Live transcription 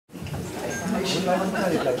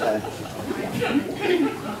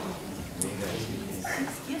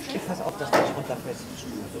Pass auf, dass du nicht runterfällst.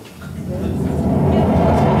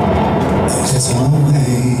 There's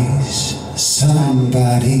always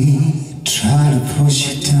somebody trying to push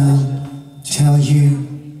you down, tell you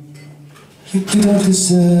you don't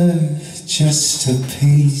deserve just a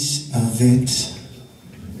piece of it.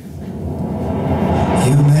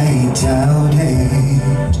 You may doubt it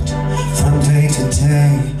from day to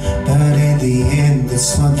day, but in the end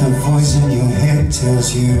it's what the voice in your head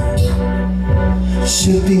tells you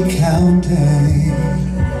should be counted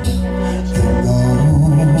the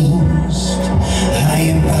most. I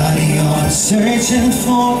embody all I'm searching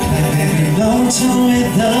for, climbing mountain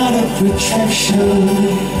without a protection,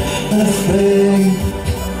 afraid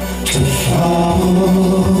to fall.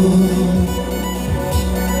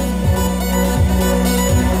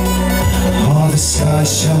 All the stars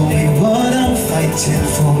show me what I'm fighting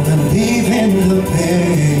for, believing the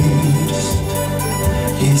best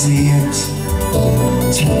is yet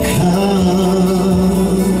to come.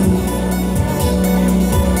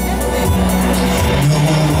 No, I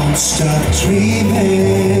won't stop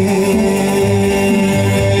dreaming.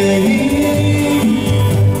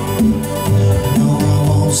 No, I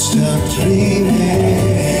won't stop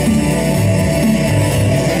dreaming.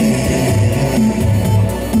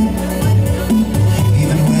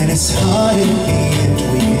 Even when it's hard in the end,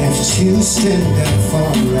 we have to stand up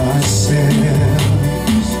for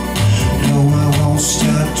ourselves. No, I won't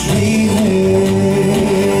stop dreaming.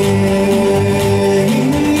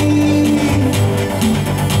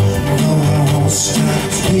 No, I won't stop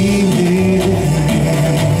dreaming.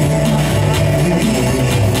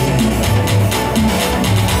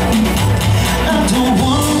 I don't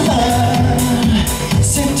wanna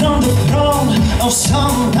sit on the throne of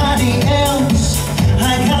somebody else. I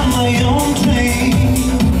got my own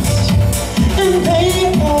dreams, and they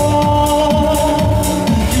all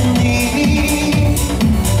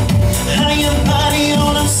I am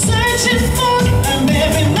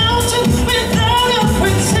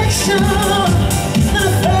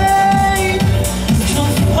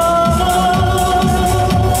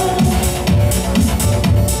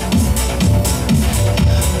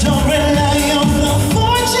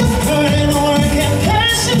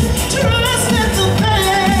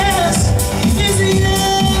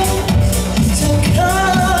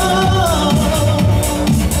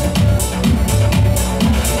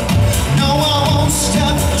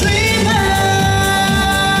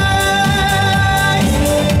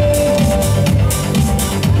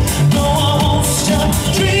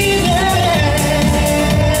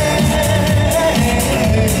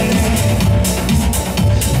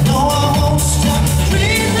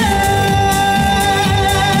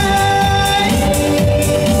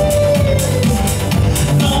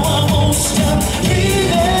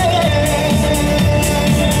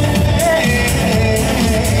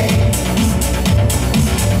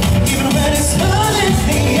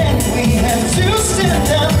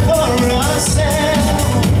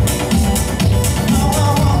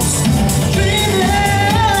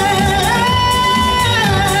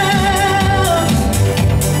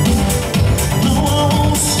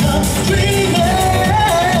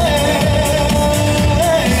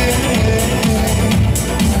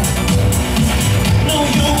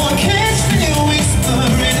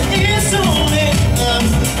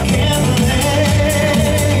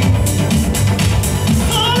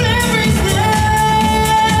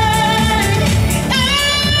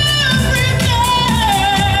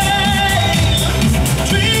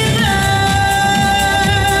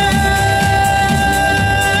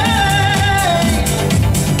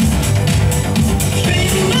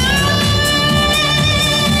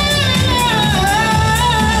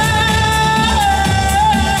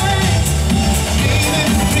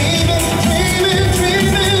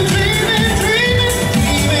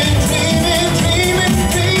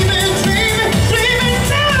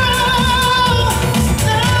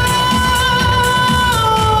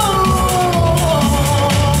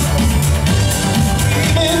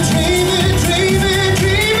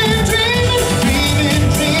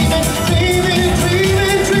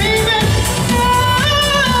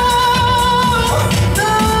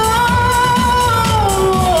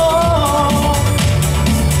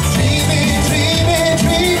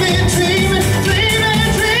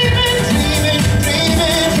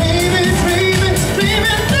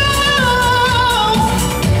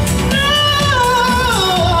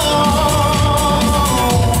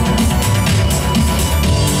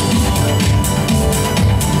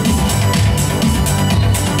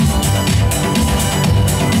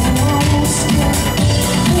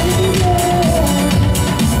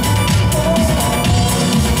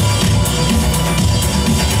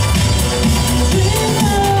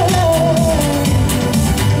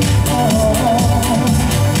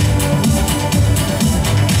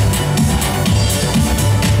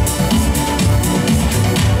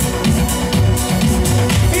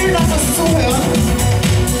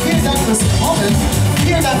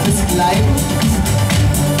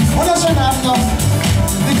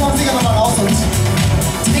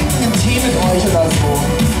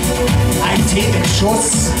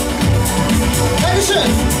Themenschuss.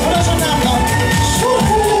 Dankeschön. Wunderschönen Abend noch.